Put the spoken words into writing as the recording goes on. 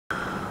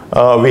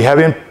We have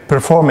been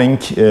performing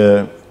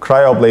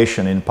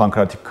cryoablation in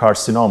pancreatic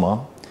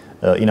carcinoma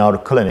in our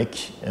clinic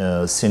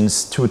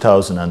since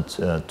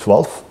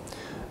 2012.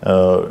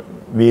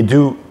 We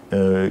do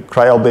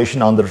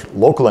cryoablation under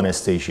local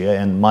anesthesia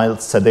and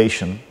mild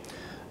sedation,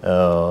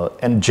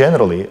 and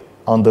generally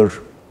under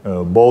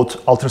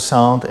both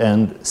ultrasound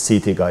and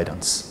CT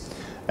guidance.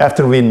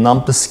 After we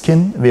numb the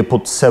skin, we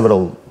put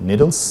several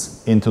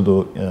needles into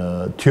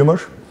the tumor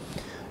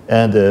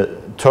and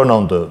turn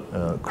on the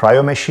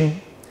cryo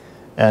machine,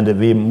 and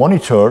we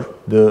monitor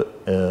the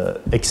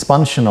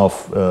expansion of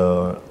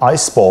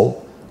ice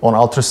ball on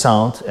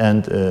ultrasound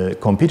and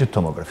computed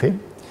tomography.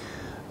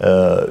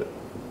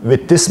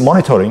 With this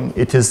monitoring,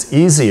 it is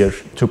easier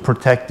to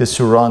protect the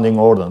surrounding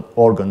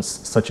organs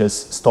such as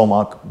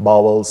stomach,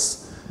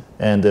 bowels,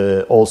 and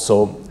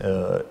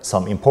also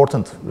some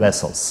important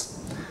vessels.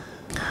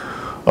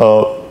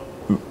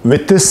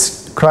 With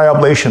this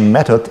cryoablation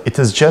method, it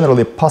is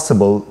generally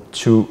possible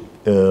to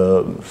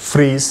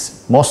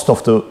freeze most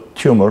of the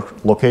tumor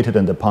located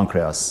in the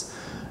pancreas.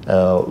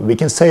 We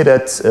can say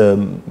that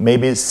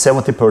maybe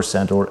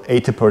 70% or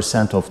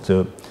 80% of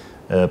the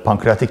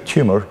pancreatic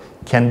tumor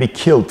can be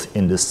killed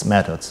in this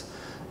method.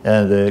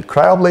 And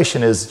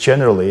cryoablation is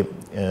generally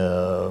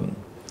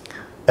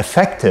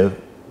effective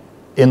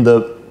in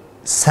the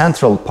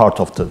central part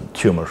of the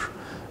tumor.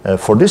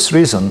 For this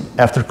reason,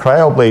 after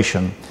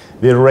cryoablation,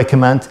 we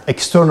recommend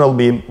external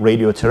beam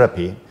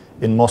radiotherapy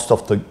in most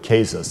of the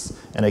cases.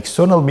 And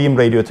external beam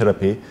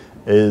radiotherapy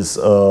is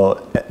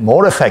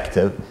more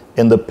effective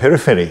in the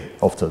periphery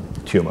of the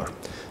tumor.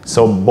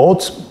 So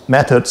both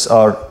methods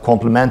are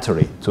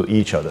complementary to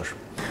each other.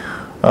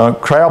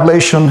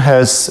 Cryoablation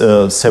has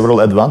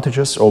several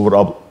advantages over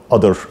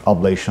other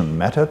ablation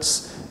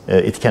methods.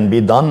 It can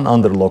be done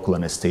under local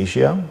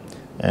anesthesia,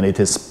 and it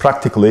is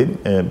practically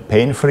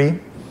pain-free,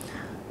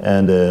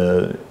 and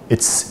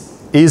it's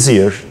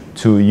easier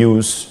to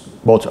use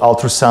both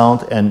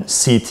ultrasound and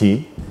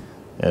CT.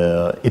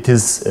 It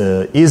is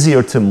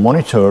easier to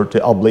monitor the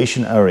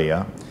ablation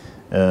area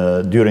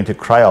during the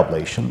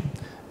cryoablation,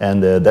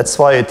 and that's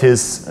why it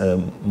is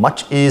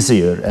much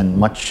easier and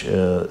much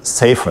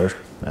safer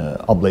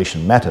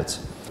ablation method.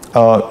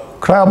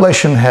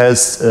 Cryoablation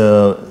has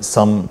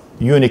some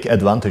unique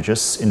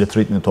advantages in the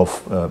treatment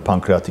of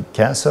pancreatic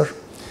cancer.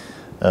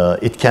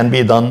 It can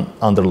be done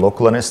under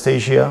local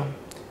anesthesia,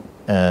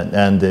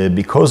 and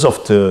because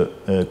of the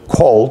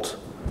cold,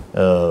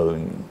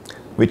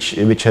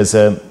 which has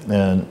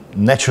a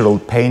natural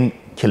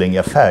pain-killing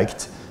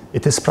effect,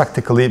 it is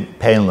practically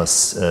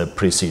painless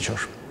procedure.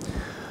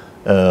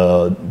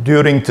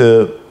 During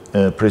the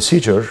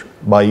procedure,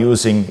 by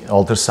using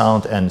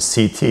ultrasound and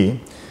CT,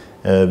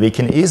 we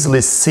can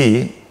easily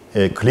see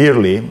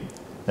clearly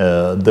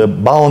the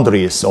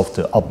boundaries of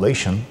the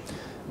ablation,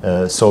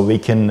 so we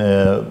can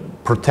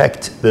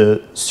protect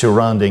the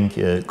surrounding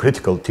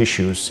critical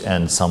tissues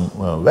and some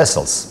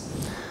vessels.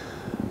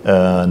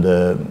 And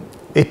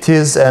it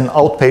is an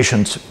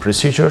outpatient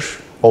procedure,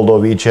 although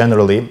we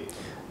generally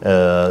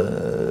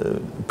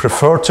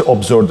prefer to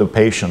observe the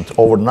patient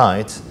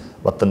overnight,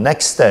 but the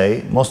next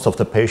day, most of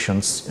the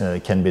patients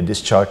can be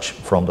discharged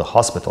from the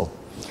hospital.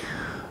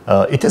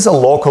 It is a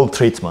local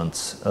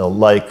treatment,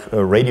 like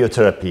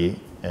radiotherapy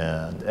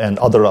and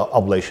other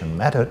ablation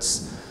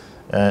methods,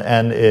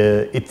 and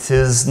it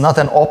is not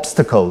an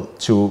obstacle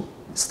to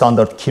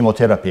standard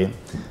chemotherapy,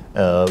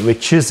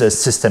 which is a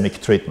systemic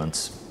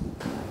treatment.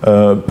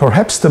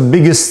 Perhaps the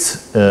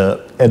biggest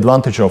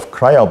advantage of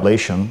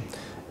cryoablation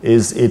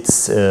is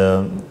its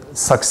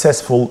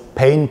successful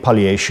pain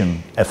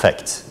palliation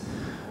effect.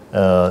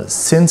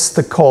 Since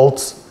the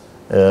cold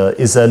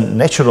is a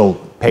natural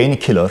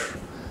painkiller,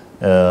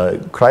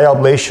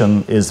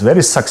 cryoablation is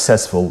very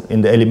successful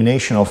in the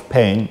elimination of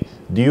pain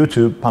due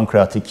to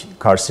pancreatic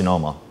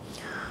carcinoma.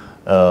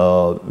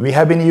 We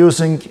have been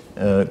using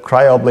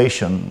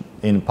cryoablation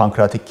in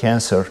pancreatic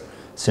cancer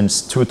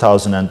since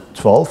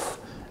 2012,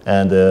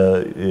 and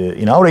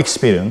in our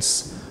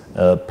experience,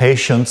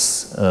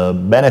 patients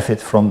benefit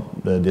from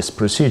this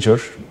procedure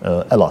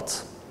a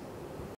lot.